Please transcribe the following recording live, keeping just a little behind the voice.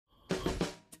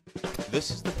This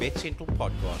is the Bet Central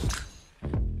podcast.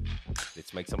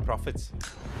 Let's make some profits.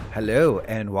 Hello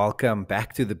and welcome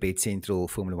back to the Bet Central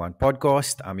Formula One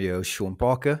podcast. I'm your host, Sean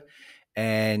Parker,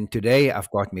 and today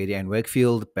I've got Mary-Anne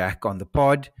Wakefield back on the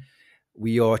pod.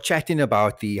 We are chatting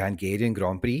about the Hungarian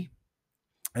Grand Prix,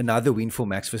 another win for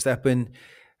Max Verstappen,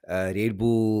 Red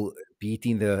Bull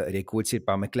beating the record set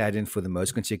by McLaren for the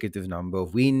most consecutive number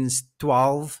of wins,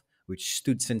 12, which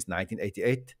stood since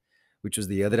 1988, which was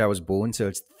the year that I was born, so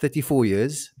it's 34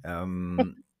 years.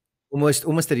 Almost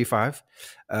 35.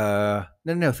 No,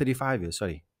 35 years,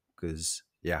 sorry. Because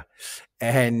yeah.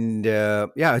 And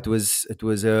it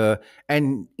was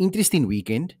an interesting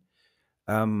weekend.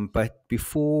 But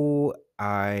before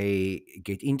I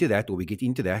get into that, or we get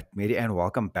into that, Mary-Anne,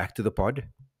 welcome back to the pod.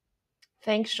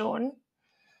 Thanks, Sean.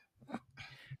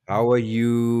 How are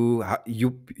you?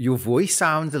 Your voice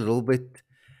sounds a little bit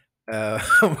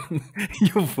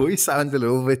your voice sounds a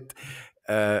little bit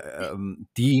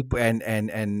deep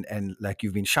and like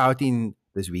you've been shouting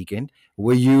this weekend.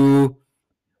 Were you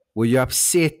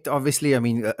upset? Obviously, I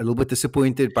mean, a little bit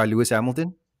disappointed by Lewis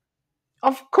Hamilton.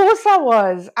 Of course I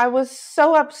was. I was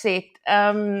so upset.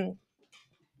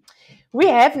 We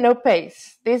have no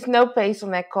pace. There's no pace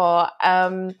on that car.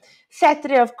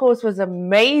 Saturday, of course, was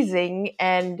amazing,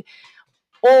 and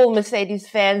all Mercedes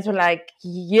fans were like,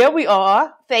 here we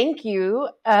are. Thank you.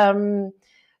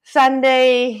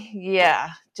 Sunday, yeah,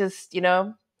 just,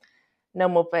 no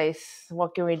more pace.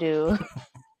 What can we do?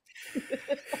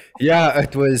 Yeah,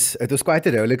 it was quite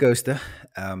a roller coaster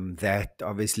that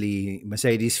obviously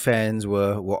Mercedes fans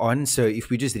were on. So if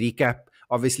we just recap,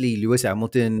 obviously Lewis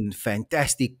Hamilton,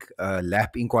 fantastic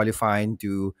lap in qualifying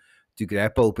to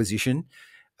grab pole position.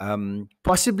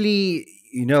 Possibly,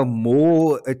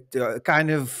 more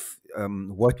kind of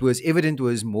what was evident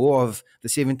was more of the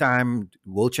 7-time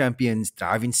world champion's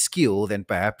driving skill than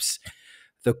perhaps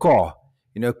the car,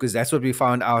 because that's what we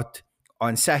found out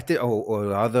on Saturday, or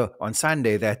rather on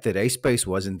Sunday, that the race pace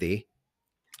wasn't there.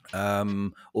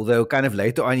 Although kind of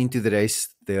later on into the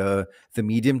race, the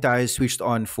medium tires switched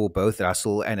on for both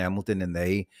Russell and Hamilton, and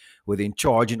they were then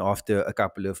charging after a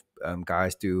couple of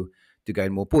guys to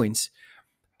gain more points.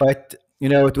 But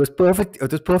it was perfect.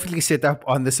 It was perfectly set up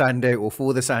on the Sunday, or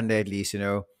for the Sunday at least.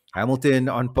 Hamilton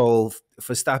on pole,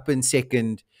 Verstappen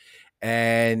second,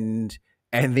 and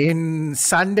then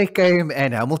Sunday came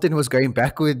and Hamilton was going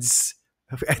backwards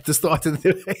at the start of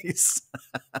the race.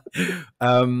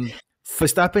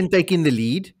 Verstappen taking the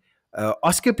lead.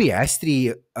 Oscar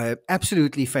Piastri,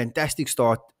 absolutely fantastic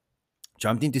start,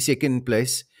 jumped into second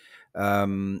place,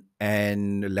 and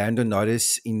Lando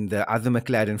Norris in the other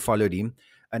McLaren followed him.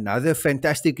 Another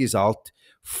fantastic result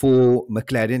for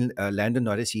McLaren. Lando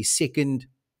Norris, his second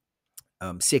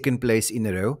place in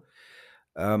a row.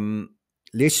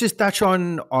 Let's just touch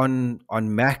on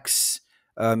Max,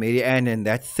 Mary-Anne, and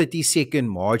that 30-second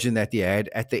margin that he had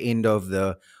at the end of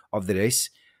the race.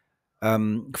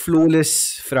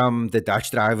 Flawless from the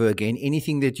Dutch driver again.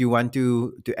 Anything that you want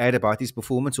to add about his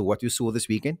performance or what you saw this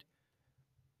weekend?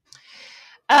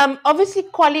 Obviously,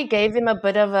 quali gave him a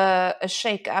bit of a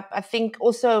shake-up. I think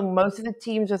also most of the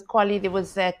teams with quali, there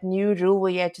was that new rule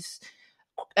where you had to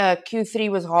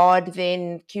Q3 was hard,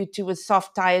 then Q2 was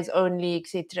soft tires only,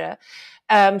 etc.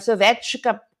 So that shook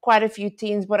up quite a few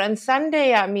teams. But on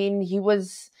Sunday, I mean, he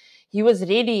was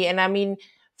ready, and I mean,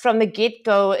 from the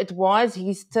get-go, it was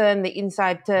his turn, the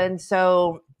inside turn.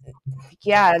 So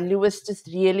yeah, Lewis just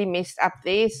really messed up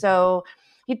there. So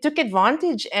he took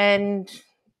advantage, and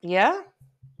yeah.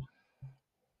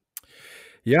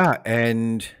 Yeah,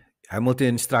 and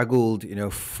Hamilton struggled,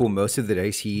 for most of the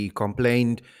race. He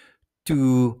complained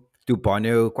to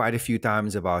Bono quite a few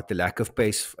times about the lack of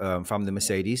pace from the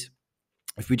Mercedes.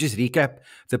 If we just recap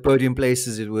the podium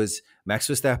places, it was Max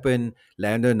Verstappen,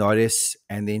 Lando Norris,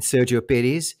 and then Sergio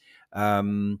Perez.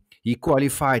 He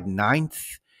qualified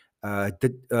 9th. A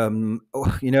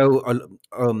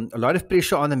lot of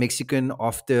pressure on the Mexican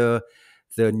after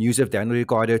the news of Daniel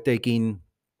Ricciardo taking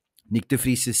Nick de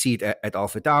Vries' seat at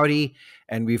AlphaTauri,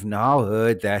 and we've now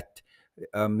heard that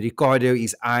Ricciardo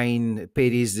is eyeing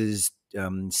Perez's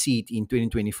seat in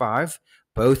 2025.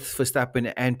 Both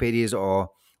Verstappen and Perez are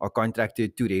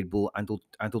contracted to Red Bull until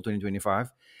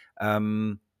 2025.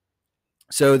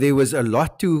 So there was a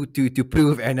lot to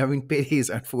prove, and I mean, Perez,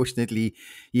 unfortunately,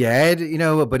 he had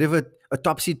a bit of a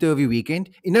topsy-turvy weekend.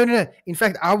 No. In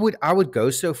fact, I would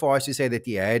go so far as to say that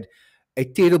he had a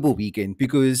terrible weekend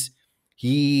because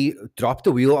he dropped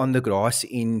the wheel on the grass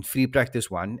in free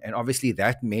practice 1, and obviously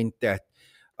that meant that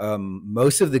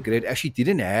most of the grid actually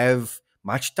didn't have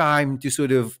much time to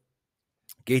sort of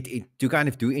get it to kind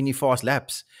of do any fast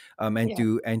laps,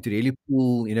 to really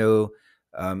pull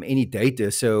any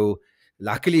data. So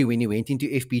luckily, when he went into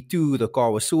FP2, the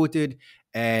car was sorted,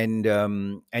 and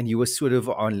he was sort of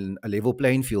on a level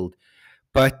playing field.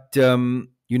 But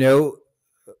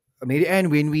Mary-Anne,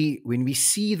 when we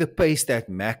see the pace that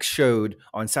Max showed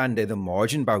on Sunday, the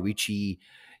margin by which he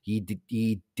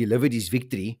delivered his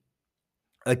victory,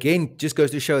 again, just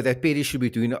goes to show that Perez should be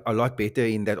doing a lot better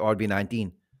in that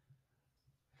RB19.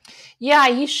 Yeah,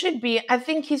 he should be. I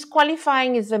think his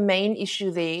qualifying is the main issue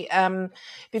there,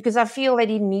 because I feel that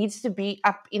he needs to be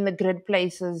up in the grid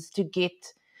places to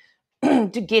get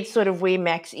to get sort of where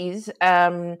Max is.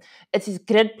 It's his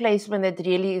grid placement that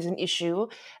really is an issue.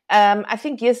 I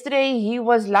think yesterday he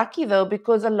was lucky though,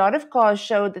 because a lot of cars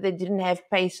showed that they didn't have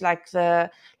pace like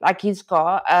his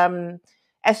car.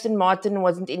 Aston Martin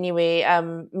wasn't anywhere.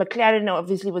 McLaren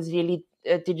obviously was really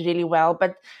did really well,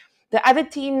 but the other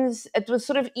teams, it was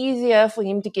sort of easier for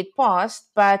him to get past.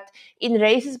 But in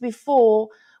races before,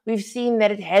 we've seen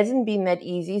that it hasn't been that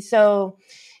easy. So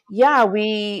yeah,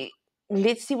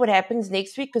 let's see what happens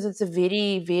next week, because it's a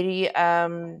very, very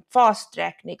fast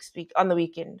track next week on the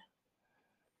weekend.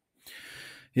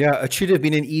 Yeah, it should have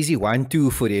been an easy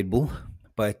 1-2 for Red Bull,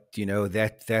 but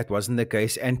that wasn't the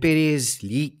case. And Perez,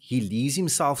 he leaves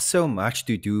himself so much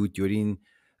to do during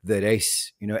the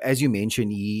race. As you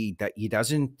mentioned, he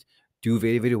doesn't do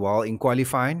very, very well in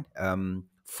qualifying.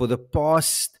 For the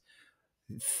past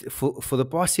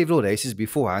several races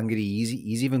before Hungary,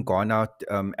 he's even gone out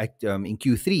in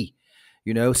Q3.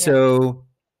 So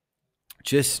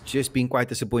just being quite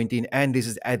disappointing. And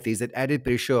there's that added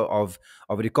pressure of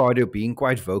Ricardo being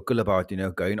quite vocal about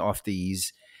going after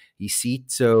his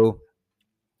seat. So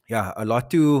yeah, a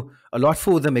lot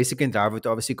for the Mexican driver to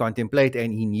obviously contemplate,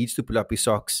 and he needs to pull up his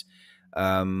socks.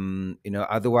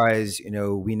 Otherwise,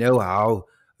 we know how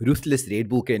ruthless Red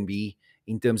Bull can be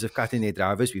in terms of cutting their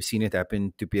drivers. We've seen it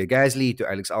happen to Pierre Gasly, to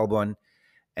Alex Albon,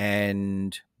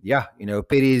 and yeah,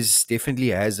 Perez definitely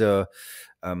has a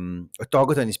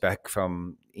target on his back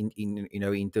from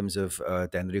in terms of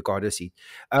Dan Ricciardo's seat.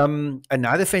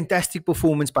 Another fantastic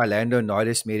performance by Lando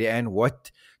Norris, Mary-Anne.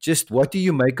 What do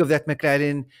you make of that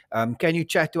McLaren? Can you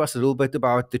chat to us a little bit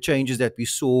about the changes that we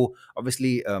saw,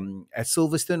 obviously, at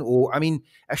Silverstone? Or, I mean,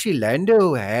 actually,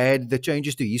 Lando had the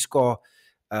changes to his car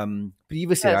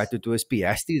previously, Yes. right? It was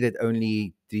Piastri that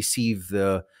only received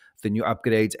the new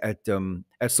upgrades at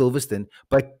Silverstone.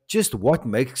 But just what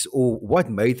made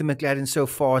the McLaren so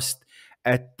fast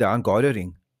at the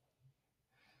Hungaroring?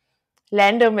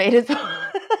 Lando made it fast.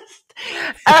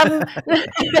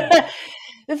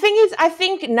 The thing is, I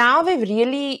think now they've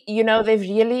really,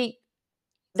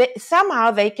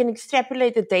 somehow they can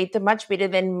extrapolate the data much better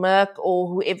than Merck or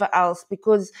whoever else,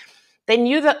 because they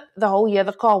knew that the whole year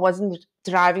the car wasn't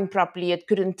driving properly. It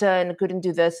couldn't turn, it couldn't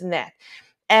do this and that.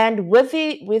 And with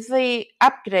the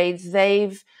upgrades,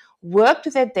 they've worked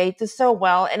with that data so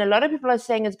well. And a lot of people are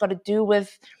saying it's got to do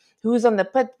with who's on the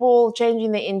pit wall,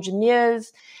 changing the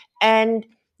engineers. And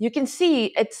you can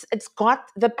see it's got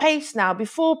the pace now.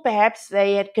 Before, perhaps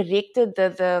they had corrected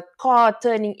the car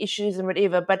turning issues and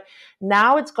whatever, but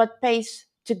now it's got pace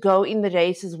to go in the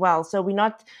race as well. So we're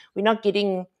not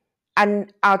getting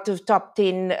out of top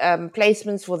 10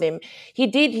 placements for them. He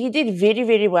did very,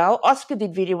 very well. Oscar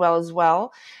did very well as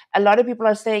well. A lot of people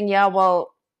are saying, yeah,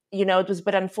 well, it was a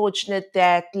bit unfortunate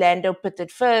that Lando pitted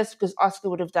first, because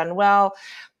Oscar would have done well.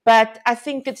 But I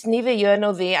think it's neither here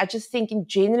nor there. I just think in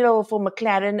general for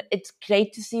McLaren, it's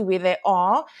great to see where they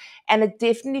are. And it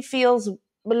definitely feels, a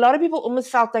lot of people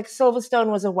almost felt like Silverstone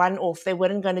was a one-off. They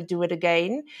weren't going to do it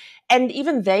again. And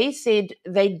even they said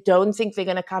they don't think they're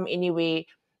going to come anywhere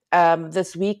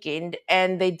this weekend,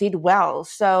 and they did well.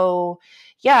 So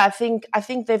yeah, I think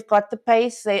they've got the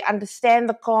pace. They understand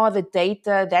the car, the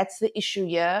data. That's the issue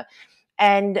here.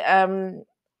 And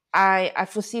I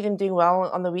foresee them doing well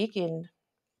on the weekend.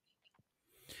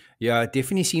 Yeah, it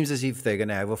definitely seems as if they're going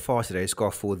to have a fast race car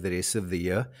for the rest of the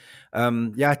year.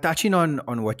 Touching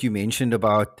on what you mentioned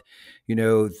about,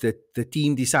 the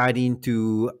team deciding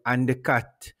to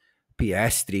undercut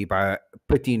Piastri by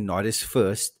putting Norris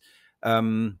first.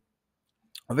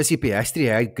 Obviously, Piastri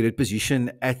had grid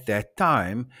position at that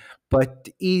time, but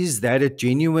is that a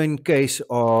genuine case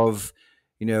of,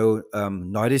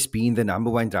 Norris being the number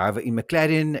one driver in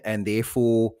McLaren, and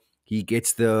therefore he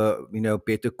gets the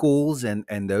better calls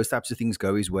and those types of things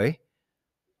go his way?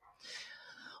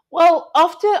 Well,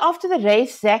 after the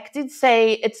race, Zach did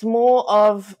say it's more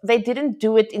of they didn't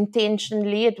do it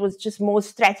intentionally. It was just more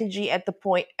strategy at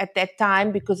that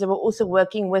time, because they were also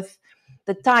working with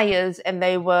the tires, and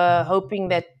they were hoping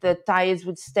that the tires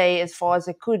would stay as far as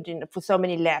they could for so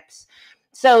many laps.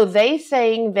 So they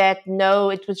saying that no,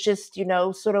 it was just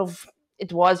sort of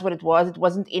it was what it was. It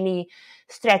wasn't any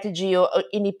strategy or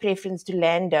any preference to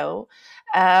Lando.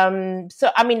 So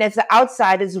I mean, as the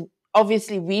outsiders,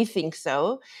 obviously we think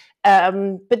so.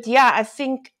 But yeah, I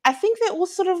think they all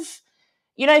sort of,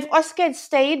 if Oscar had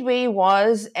stayed where he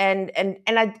was, and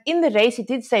in the race he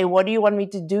did say, "What do you want me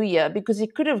to do here?" Because he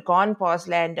could have gone past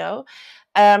Lando,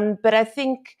 but I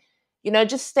think,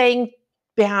 just staying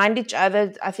behind each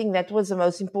other, I think that was the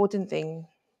most important thing.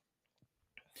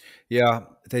 Yeah,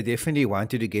 they definitely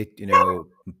wanted to get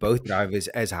both drivers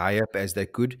as high up as they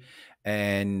could,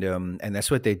 and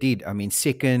that's what they did. I mean,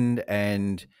 second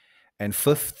and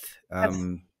fifth.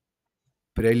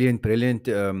 Brilliant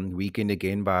weekend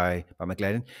again by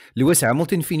McLaren. Lewis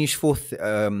Hamilton finished fourth,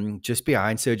 just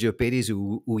behind Sergio Perez,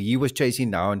 who he was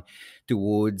chasing down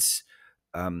towards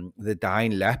the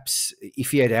dying laps.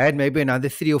 If he had had maybe another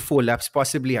 3 or 4 laps,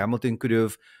 possibly Hamilton could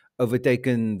have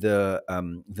overtaken the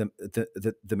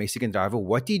Mexican driver.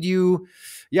 What did you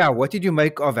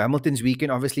make of Hamilton's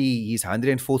weekend? Obviously, his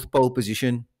 104th pole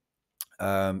position.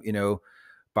 Um, you know,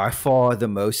 by far the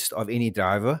most of any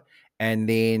driver. And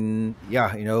then,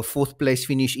 fourth place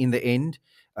finish in the end.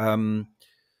 Um,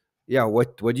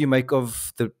 what do you make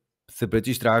of the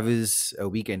British drivers'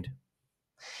 weekend?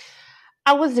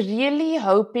 I was really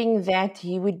hoping that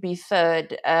he would be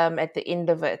third at the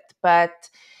end of it, but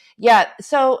yeah.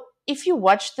 So if you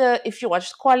watched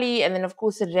quali and then of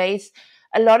course the race,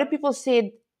 a lot of people said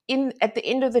in at the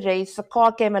end of the race the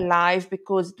car came alive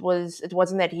because it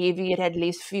wasn't that heavy, it had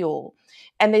less fuel,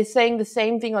 and they're saying the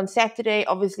same thing on Saturday.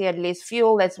 Obviously, it had less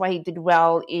fuel. That's why he did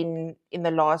well in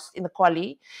the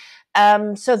quali.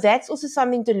 So that's also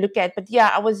something to look at. But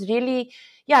yeah, I was really,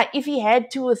 yeah, if he had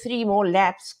 2 or 3 more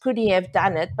laps, could he have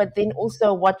done it? But then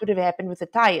also, what would have happened with the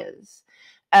tires?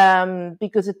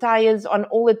 Because the tires on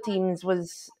all the teams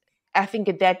was, I think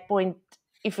at that point,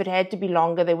 if it had to be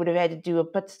longer, they would have had to do a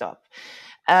pit stop.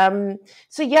 Um,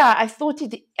 so yeah, I thought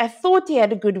he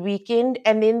had a good weekend,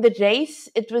 and then the race,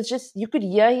 it was just, you could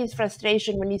hear his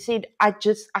frustration when he said, I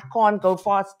can't go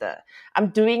faster. I'm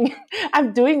doing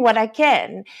I'm doing what I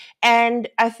can." And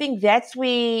I think that's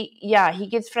where, yeah, he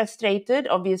gets frustrated.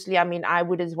 Obviously, I mean, I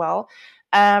would as well.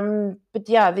 But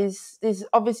yeah, there's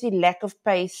obviously lack of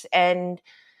pace, and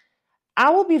I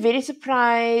will be very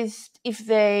surprised if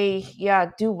they,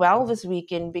 yeah, do well this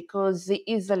weekend, because there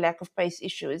is a lack of pace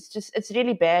issue. It's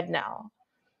really bad now.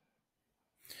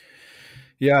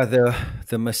 Yeah,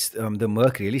 the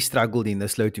Merc really struggled in the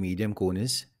slow to medium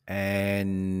corners,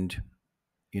 and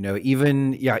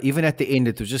even at the end,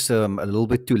 it was just a little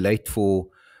bit too late for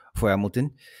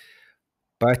Hamilton.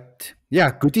 But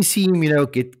yeah, good to see him,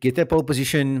 get that pole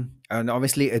position, and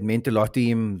obviously it meant a lot to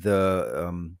him.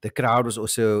 The crowd was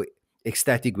also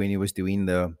ecstatic when he was doing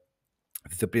the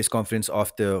press conference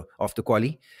after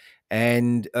quali,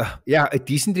 and a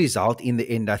decent result in the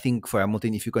end. I think for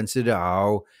Hamilton, if you consider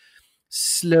how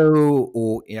slow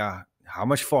or how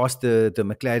much faster the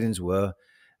McLarens were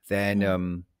than Mm.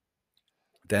 um,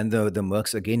 than the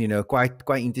Mercs. Again,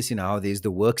 quite interesting how there's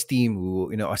the Works team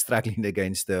who are struggling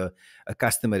against a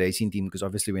customer racing team, because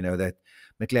obviously we know that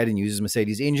McLaren uses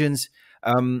Mercedes engines.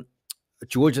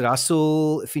 George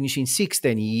Russell finishing sixth,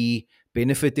 and he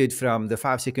benefited from the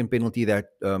 5-second penalty that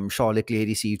Charles Leclerc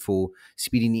received for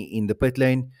speeding in the pit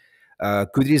lane.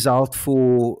 Good result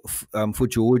for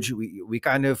George. We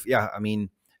kind of, I mean,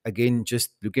 again,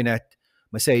 just looking at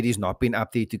Mercedes not being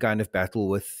up there to kind of battle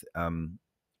with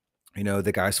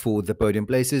the guys for the podium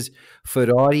places.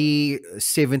 Ferrari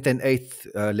seventh and eighth,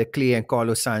 Leclerc and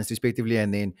Carlos Sainz respectively,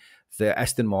 and then the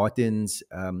Aston Martins,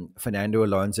 Fernando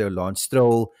Alonso, Lance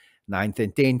Stroll, ninth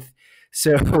and 10th.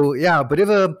 So yeah, a bit of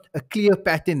a clear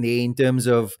pattern there in terms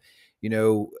of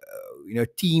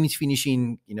teams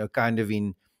finishing kind of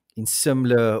in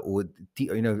similar, or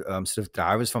sort of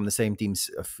drivers from the same teams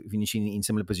finishing in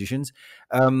similar positions.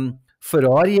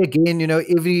 Ferrari again,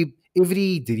 every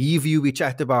review we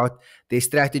chat about their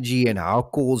strategy and how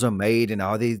calls are made, and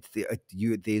how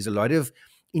there's a lot of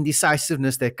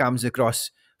indecisiveness that comes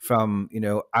across from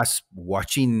us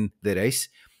watching the race.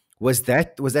 Was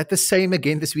that the same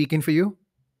again this weekend for you?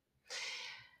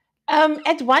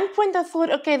 At one point, I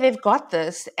thought, okay, they've got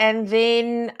this, and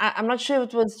then I'm not sure if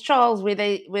it was Charles where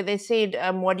they said,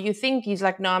 "What do you think?" He's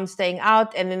like, "No, I'm staying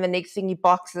out," and then the next thing he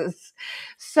boxes.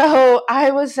 So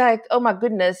I was like, "Oh my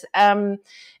goodness!" And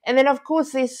then of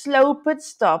course there's slow pit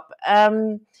stop. I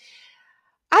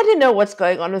don't know what's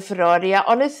going on with Ferrari.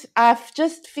 I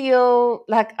just feel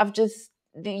like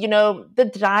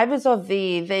the drivers are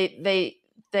there.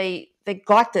 They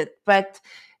got it, but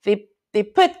they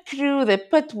pit crew, their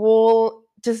pit wall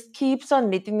just keeps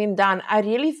on letting them down. I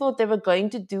really thought they were going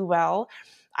to do well.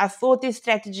 I thought their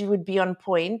strategy would be on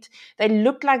point. They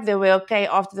looked like they were okay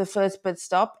after the first pit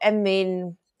stop, and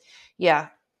then yeah,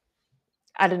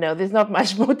 I don't know. There's not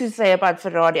much more to say about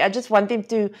Ferrari. I just want them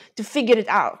to figure it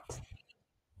out.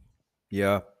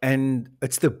 Yeah, and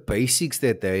it's the basics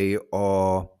that they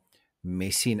are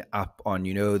messing up on.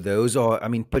 Those are, I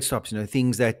mean, pit stops.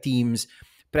 Things that teams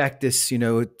practice.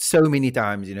 So many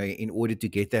times. In order to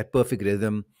get that perfect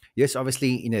rhythm. Yes,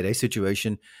 obviously, in a race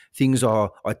situation, things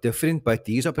are different, but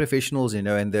these are professionals.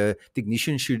 And the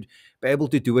technician should be able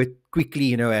to do it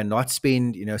quickly. And not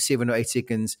spend 7 or 8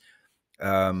 seconds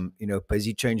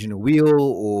busy changing a wheel,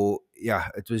 or yeah,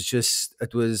 it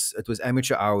was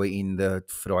amateur hour in the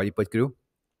Ferrari pit crew.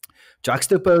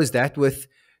 Juxtapose that with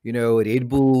Red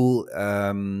Bull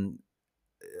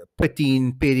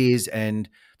pitting Perez and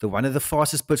the one of the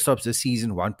fastest pit stops this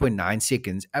season, 1.9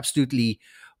 seconds, absolutely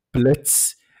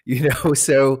blitz.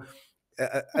 So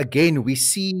again, we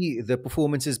see the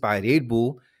performances by Red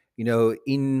Bull,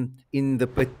 in the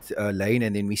pit lane,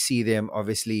 and then we see them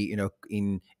obviously,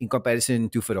 in comparison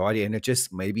to Ferrari, and it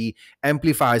just maybe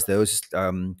amplifies those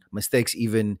mistakes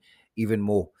even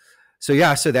more. So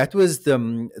yeah, so that was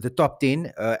the top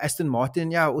 10. Aston Martin,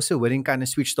 yeah, also winning, kind of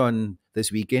switched on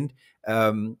this weekend.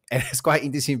 And it's quite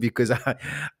interesting because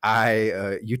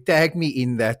you tagged me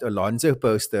in that Alonso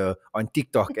poster on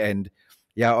TikTok, and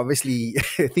yeah, obviously,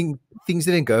 I think things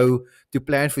didn't go to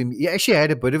plan for him. He actually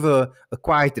had a bit of a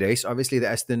quiet race. Obviously, the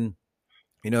Aston,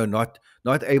 not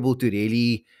able to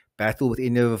really battle with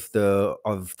any of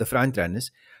the front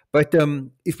runners. But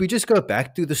if we just go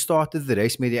back to the start of the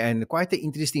race, Media, and quite an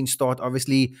interesting start.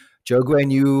 Obviously, Joe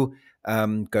Guan Yu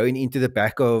going into the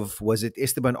back of, was it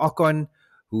Esteban Ocon,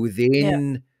 who Yeah.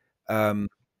 then um,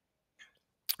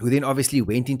 obviously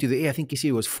went into the air. I think he said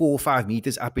it was 4 or 5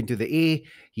 meters up into the air.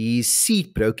 His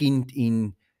seat broke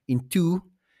in two,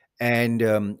 and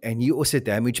he also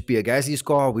damaged Pierre Gasly's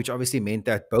car, which obviously meant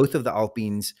that both of the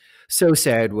Alpines, so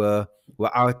sad, were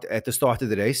out at the start of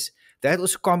the race. That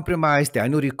also compromised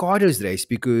Daniel Ricciardo's race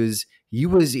because he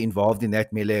was involved in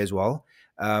that melee as well.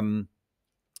 And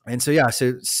so yeah,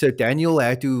 so Daniel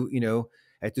had to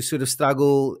sort of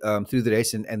struggle through the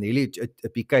race, and really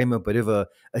it became a bit of a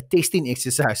testing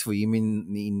exercise for him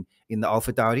in the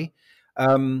AlphaTauri.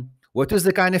 What was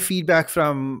the kind of feedback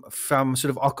from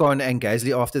sort of Ocon and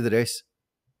Gasly after the race?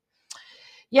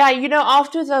 Yeah,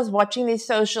 afterwards I was watching these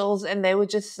socials, and they were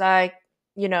just like,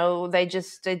 they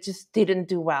just didn't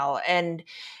do well. And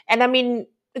I mean,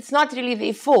 it's not really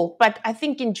their fault, but I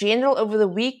think in general over the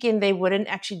weekend they weren't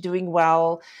actually doing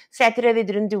well. Saturday they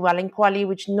didn't do well in quali,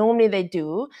 which normally they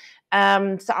do.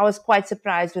 So I was quite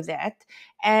surprised with that.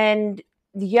 And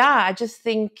yeah, I just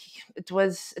think it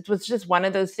was just one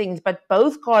of those things. But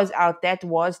both cars out, that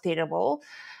was terrible.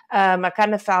 I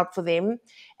kind of felt for them.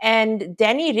 And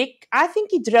Danny Rick, I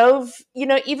think he drove,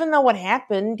 even though what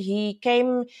happened, he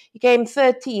came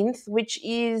 13th, which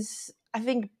is, I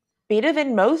think, better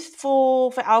than most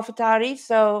for AlphaTauri.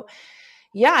 So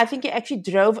yeah, I think he actually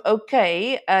drove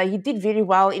okay. He did very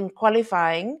well in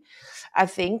qualifying, I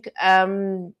think.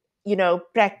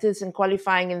 Practice and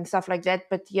qualifying and stuff like that.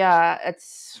 But yeah,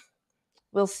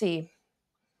 we'll see.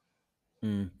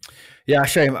 Mm. Yeah,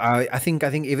 shame. I think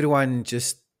everyone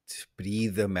just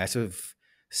breathed a massive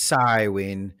sigh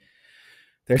when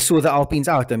they saw the Alpines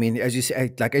out. I mean, as you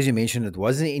said, like as you mentioned, it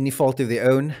wasn't any fault of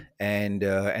their own, and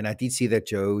I did see that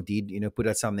Joe did put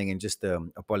out something and just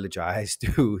apologize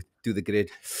to the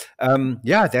grid.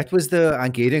 Yeah, that was the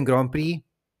Hungarian Grand Prix.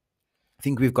 I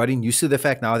think we've gotten used to the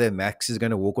fact now that Max is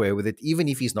going to walk away with it, even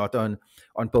if he's not on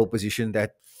pole position.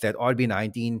 That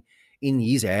RB19 in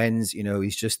his hands,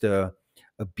 he's just a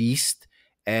beast,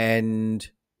 and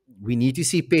we need to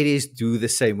see Perez do the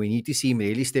same. We need to see him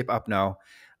really step up now.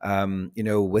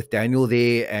 With Daniel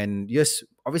there, and yes,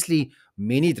 obviously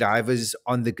many drivers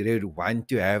on the grid want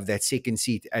to have that second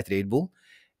seat at Red Bull,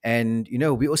 and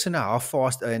we also know how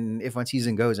fast an F1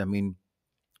 season goes. I mean,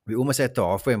 we almost at the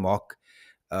halfway mark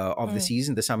of the Mm.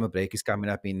 season. The summer break is coming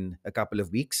up in a couple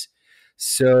of weeks.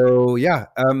 So yeah,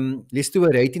 let's do a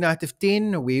rating out of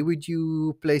 10. Where would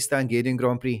you place the Hungarian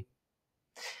Grand Prix?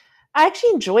 I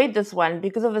actually enjoyed this one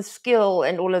because of the skill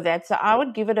and all of that. So I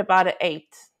would give it about an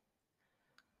 8.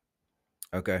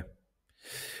 Okay.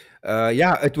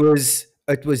 Yeah, it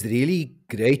was really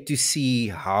great to see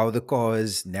how the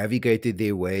cars navigated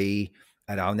their way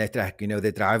around that track.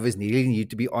 The drivers really need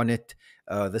to be on it,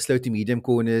 the slow to medium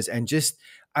corners, and just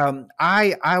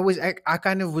I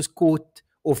kind of was caught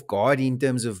off guard in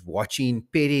terms of watching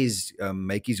Perez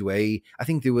make his way. I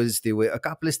think there were a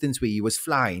couple of stints where he was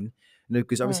flying,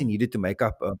 because obviously Mm. needed to make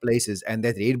up places, and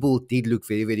that Red Bull did look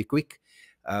very very quick.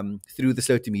 through the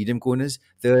slow to medium corners.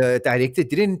 The director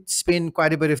didn't spend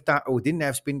quite a bit of time, or didn't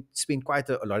have spend quite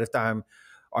a lot of time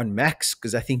on Max,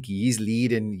 because I think he's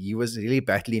lead and he was really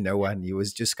battling no one. He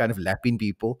was just kind of lapping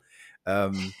people.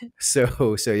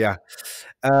 So yeah.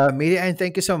 Mary-Anne,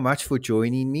 thank you so much for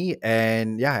joining me,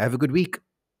 and yeah, have a good week.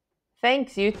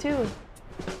 Thanks, you too.